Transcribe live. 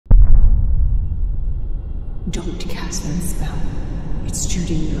Don't cast that spell. It's too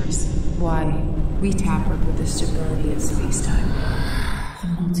dangerous. Why? We tampered with the stability of space-time. The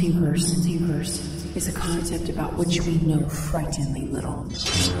multiverse is a concept about which we know frighteningly little.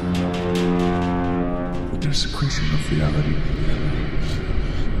 The desecration of reality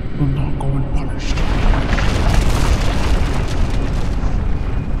will not go unpunished.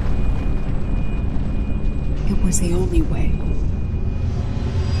 It was the only way.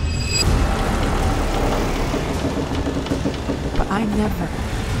 But I never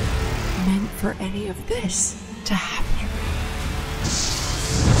meant for any of this to happen.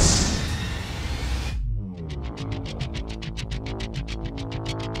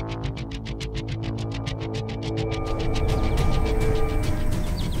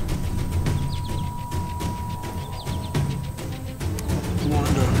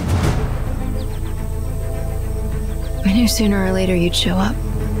 I knew sooner or later you'd show up.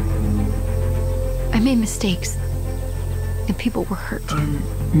 I made mistakes, and people were hurt. I'm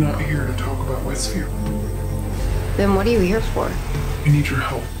not here to talk about Westview. Then what are you here for? I need your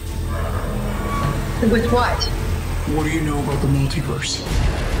help. With what? What do you know about the multiverse?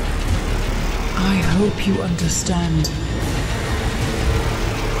 I hope you understand.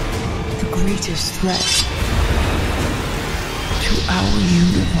 The greatest threat to our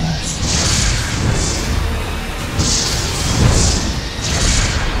universe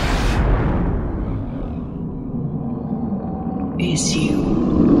is you.